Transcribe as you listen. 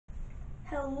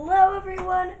Hello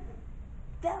everyone!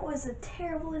 That was a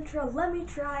terrible intro. Let me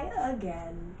try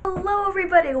again. Hello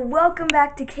everybody, welcome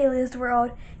back to Kaylee's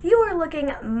World. You are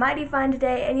looking mighty fine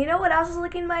today, and you know what else is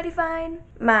looking mighty fine?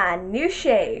 My new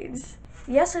shades.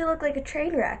 Yes, I look like a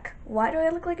train wreck. Why do I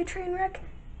look like a train wreck?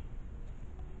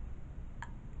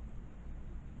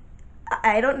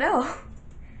 I don't know.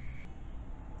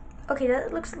 Okay,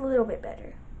 that looks a little bit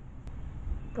better.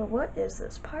 But what is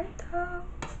this part though?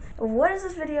 What is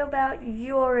this video about?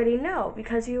 You already know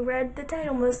because you read the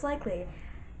title most likely.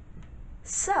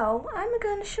 So, I'm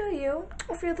going to show you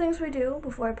a few things we do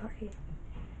before I party.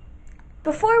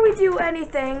 Before we do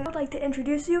anything, I'd like to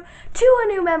introduce you to a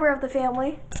new member of the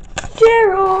family,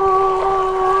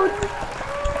 Gerald!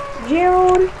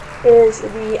 Gerald is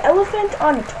the elephant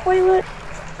on the toilet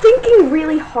thinking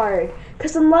really hard.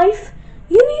 Because in life,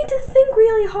 you need to think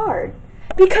really hard.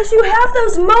 Because you have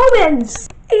those moments!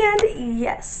 And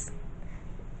yes,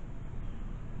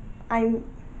 I'm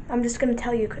just gonna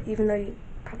tell you, even though you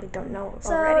probably don't know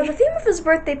already. So the theme of his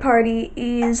birthday party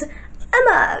is a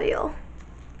Mario,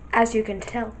 as you can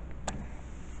tell.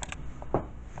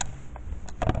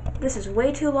 This is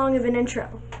way too long of an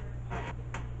intro,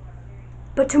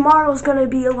 but tomorrow's gonna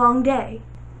be a long day.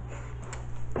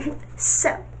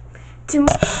 So, I'm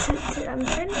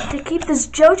trying to keep this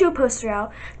JoJo poster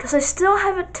out because I still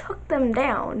haven't took them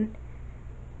down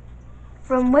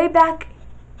from way back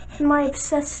in my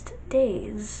obsessed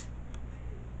days.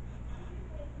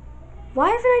 Why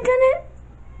haven't I done it?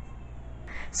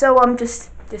 So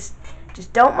just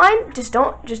don't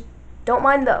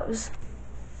mind those.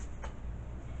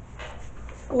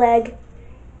 Leg.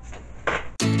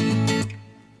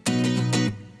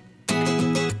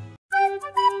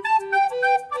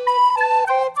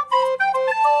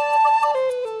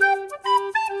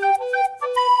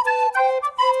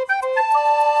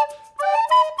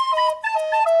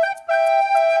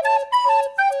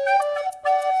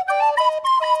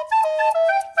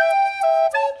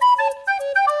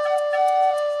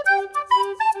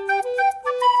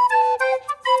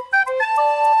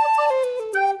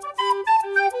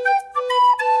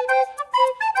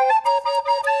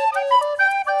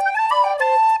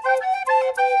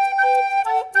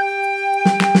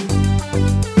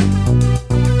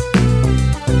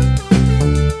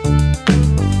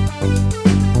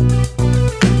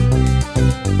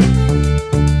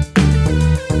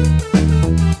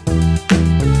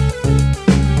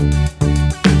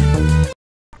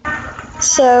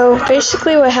 So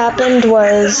basically what happened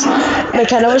was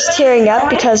McKenna was tearing up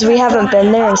because we haven't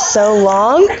been there in so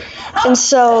long, and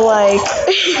so like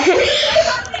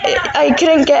I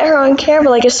couldn't get her on camera.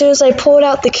 Like as soon as I pulled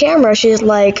out the camera, she's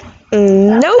like,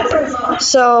 nope.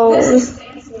 So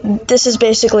this is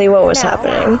basically what was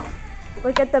happening.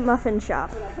 Look at the muffin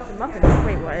shop. The muffins?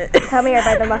 Wait, what? Tell me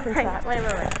about the muffin shop. Wait.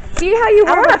 Be how you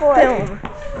were before. Film.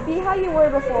 Be how you were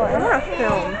before. I want to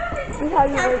film. Be how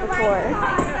you were before.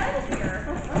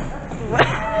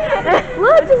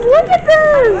 Look at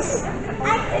this!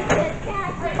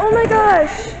 Oh my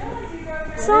gosh!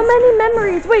 So many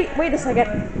memories. Wait a second.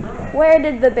 Where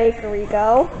did the bakery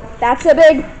go? That's a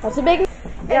big.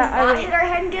 Yeah, I hit our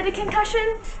head and get a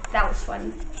concussion. That was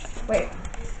fun. Wait.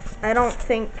 I don't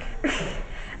think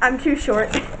I'm too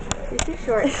short. You're too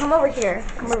short. Come over here.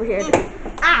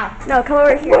 Ah! No, come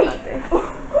over here. Wait.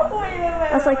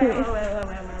 That's like me. Wait.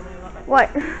 What?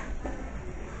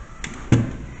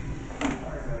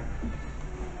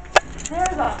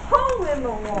 There's a hole in the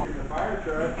wall.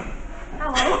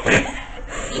 Hello.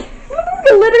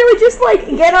 You literally just like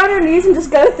get on your knees and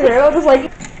just go through. I was like,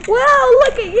 wow,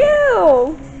 look at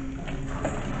you.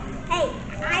 Hey,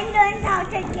 I'm learning how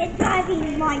to get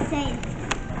driving license.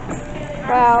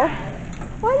 Wow.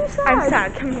 Why are you sad? I'm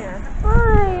sad. Come here.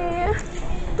 Why?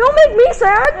 Don't make me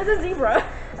sad. There's a zebra.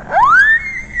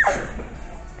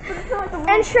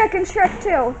 And Shrek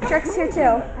too. Shrek's here too.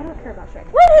 I don't care about Shrek.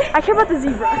 What? I care about the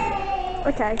zebra.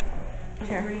 Okay.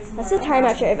 Here. That's a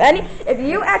timeout share. If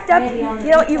you act up, you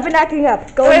know you've been acting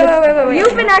up. Wait.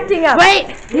 You've been acting up.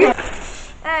 Wait.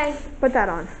 Hey. Put that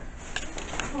on.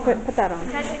 Put that on.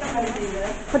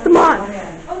 Put them on.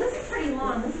 Oh, this is pretty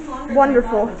long. This is longer.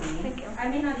 Wonderful. Thank you. I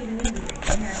may not even need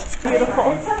this.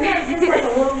 Beautiful.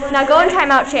 Now go in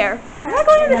timeout chair. I'm not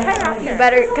going to the timeout You here.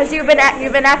 better, because you've been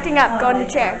acting up. Go in the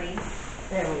chair.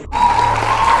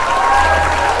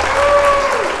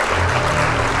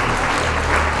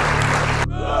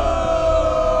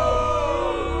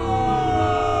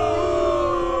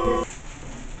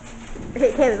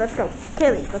 Okay, Kaylee, let's go.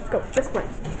 Let's go.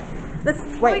 This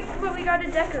way. Wait. But we gotta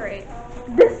decorate.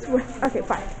 This way. Okay,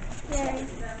 fine. Yay.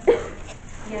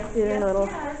 You're a little.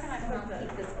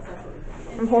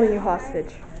 I'm holding you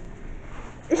hostage.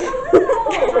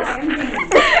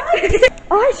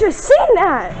 Oh, I should have seen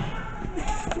that.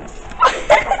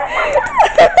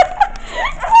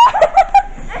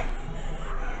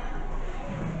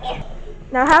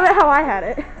 Now have it how I had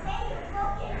it.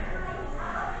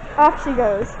 Off she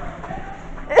goes.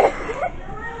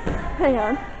 Hang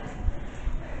on.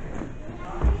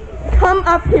 Come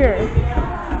up here,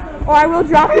 or I will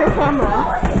drop your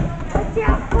camera.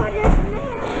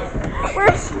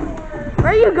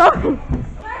 Where are you going?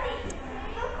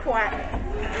 Quack.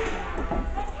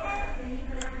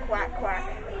 Quack, quack.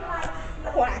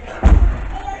 Quack.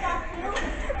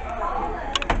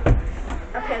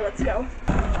 Okay, let's go.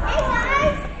 Hey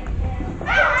guys!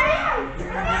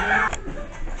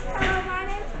 Hello, my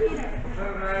name's Peter.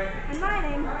 And my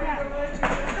name's Jack.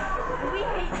 We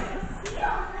hate this.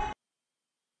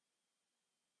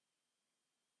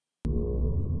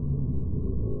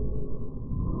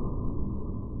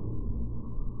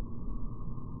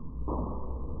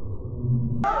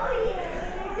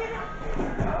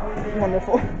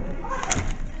 Wonderful.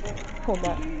 Hold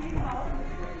that.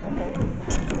 Okay.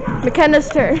 McKenna's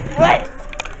turn. What?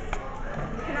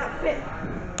 Cannot fit.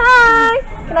 Hi!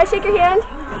 Can I shake your hand?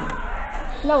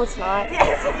 No, it's not.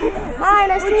 Yes. Hi,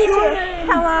 nice to meet you.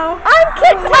 Hello. I'm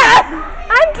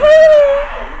I'm Katie.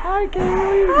 Hi,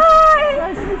 Kaylee. Hi.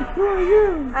 Nice to meet you. Who are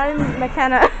you? I'm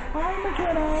McKenna. Hi,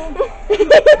 McKenna.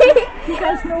 You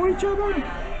guys know each other?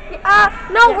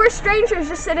 No, we're strangers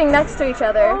just sitting next to each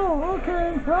other. Oh,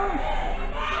 okay. Well,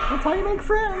 that's how you make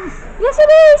friends. Yes, it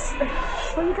is.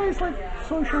 So you guys like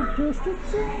social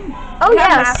distancing? Oh,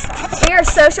 yes. We are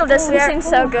social distancing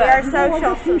so We are good. Well, I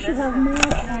social. guess you should have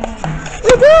masks on.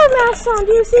 We do have masks on.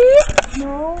 Do you see?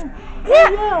 No? Yeah.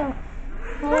 Yeah.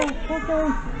 Oh,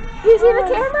 okay. Do you see the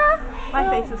camera? My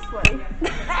face is sweaty.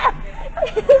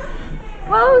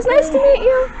 Well, it was nice to meet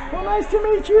you. Well, nice to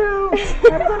meet you.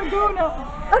 I'm gonna go now.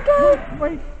 Okay.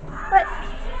 Wait. But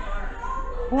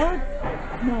What?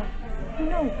 No.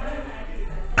 No.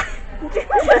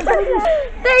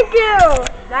 thank you.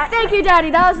 Thank you, Daddy.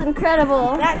 That was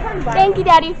incredible. That turned violent. Thank you,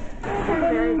 Daddy.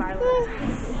 Very violent.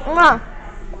 Mwah.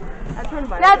 That turned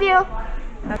violent. Love you.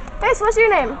 Hey, so what's your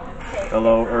name?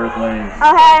 Hello, Earthlings.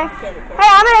 Oh, hey. Hey,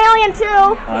 I'm an alien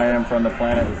too. I am from the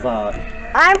planet Zot.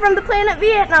 I'm from the planet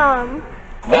Vietnam.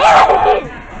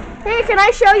 Hey, can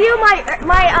I show you my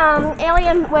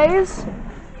alien ways?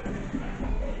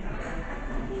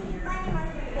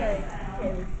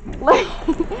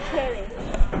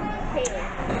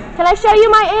 Can I show you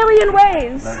my alien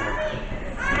ways?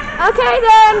 Okay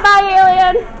then, bye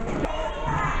alien.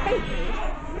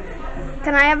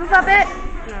 Can I have a puppet?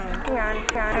 Hang on.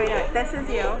 This is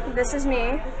you. This is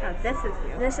me. No, this is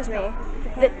you. This is me.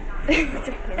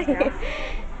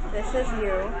 This is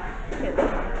you.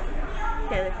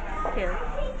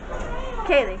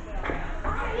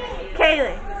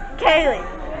 Kaylee.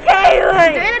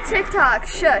 Doing a TikTok.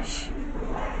 Shush.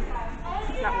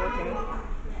 It's not working.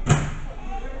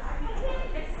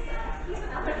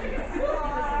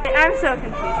 I'm so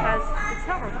confused because it's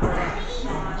not recording.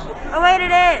 Oh wait,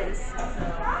 it is.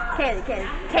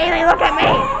 Kaylee, look at me.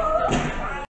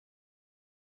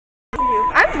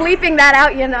 I'm bleeping that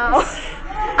out, you know.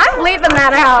 I'm bleeping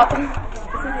that out.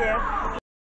 This is you.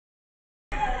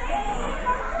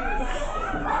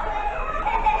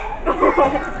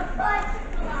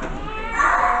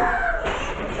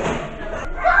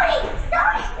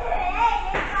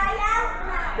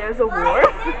 There's a war.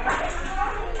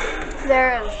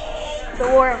 There is the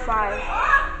War of Five.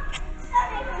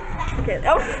 Okay.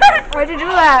 Oh, Why'd you do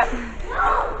that?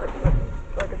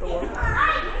 look at the war.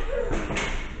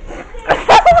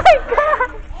 Oh my god!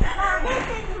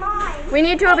 We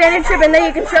need to abandon ship and then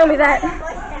you can show me that.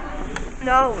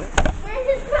 No.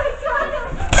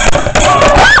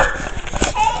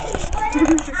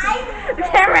 The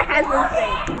camera has no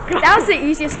face. That was the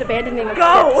easiest abandoning of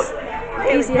Go. ships.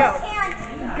 Easiest.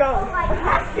 Go.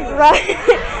 Right.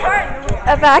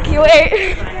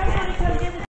 Evacuate.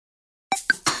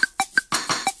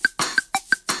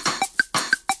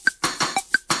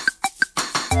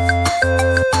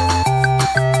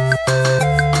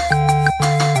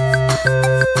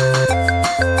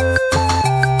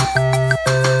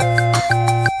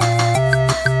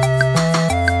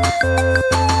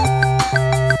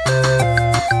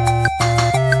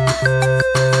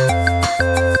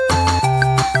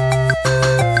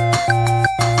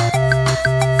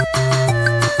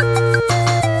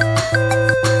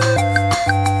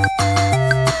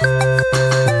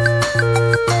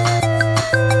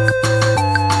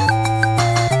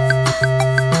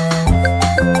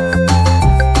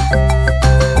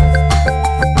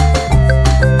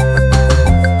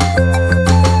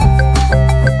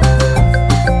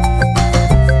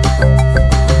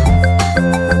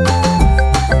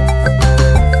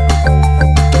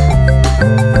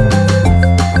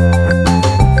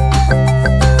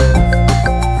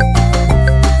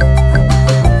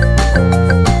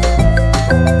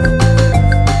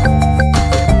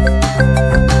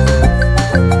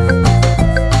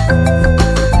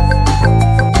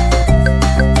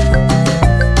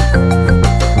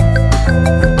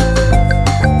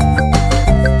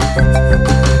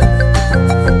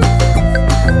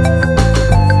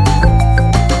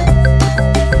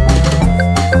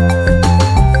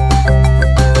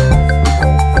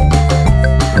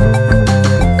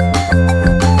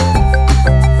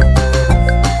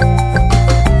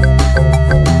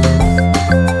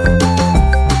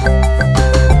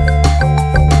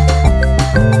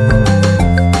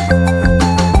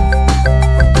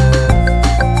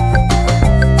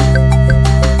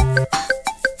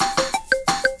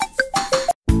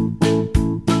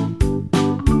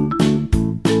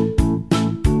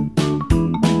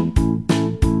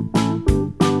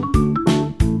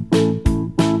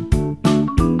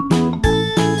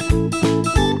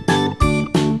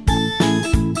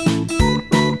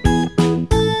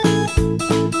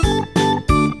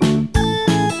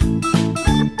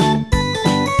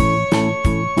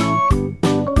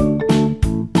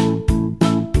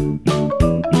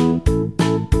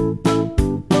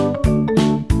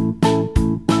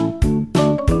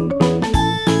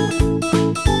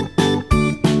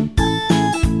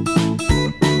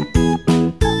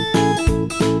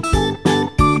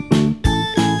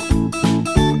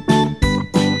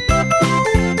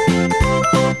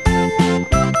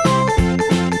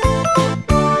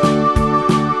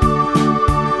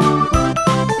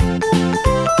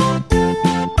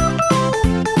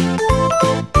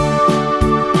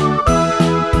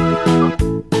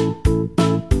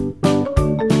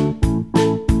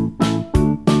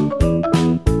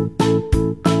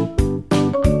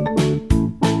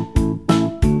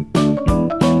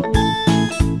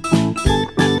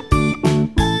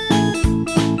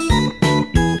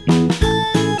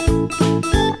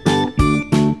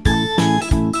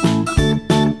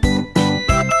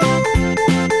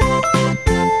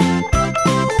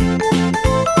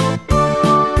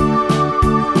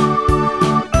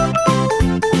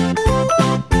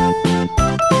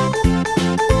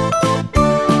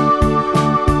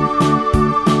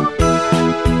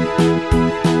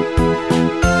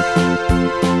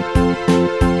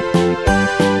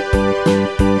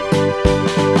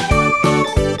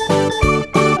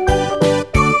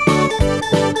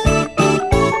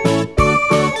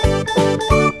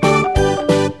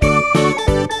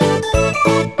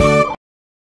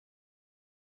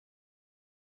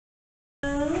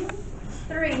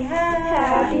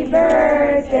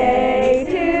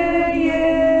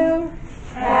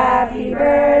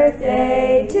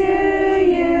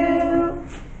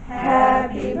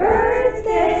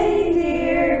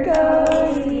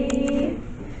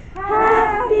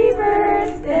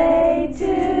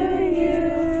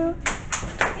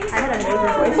 a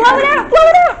neighbor voice. Blow it out! Blow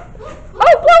it out!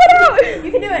 Oh, blow it out!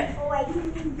 You can do it.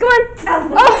 Come on.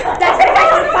 Oh, That's gonna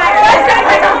catch on fire. That's gonna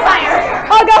catch on fire.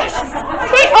 oh gosh.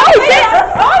 He did!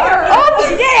 Oh,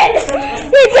 he did!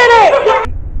 He did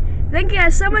it! Thank you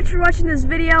guys so much for watching this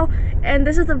video. And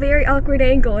this is a very awkward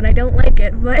angle, and I don't like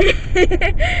it, but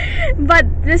but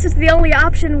this is the only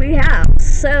option we have.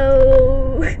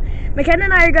 So McKenna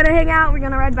and I are gonna hang out. We're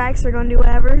gonna ride bikes. We're gonna do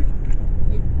whatever.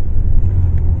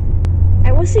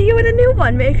 And we'll see you in a new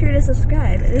one. Make sure to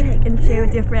subscribe and like and share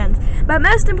with your friends. But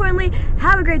most importantly,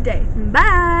 have a great day.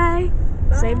 Bye.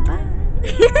 Say bye.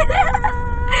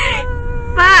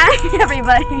 Bye,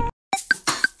 everybody.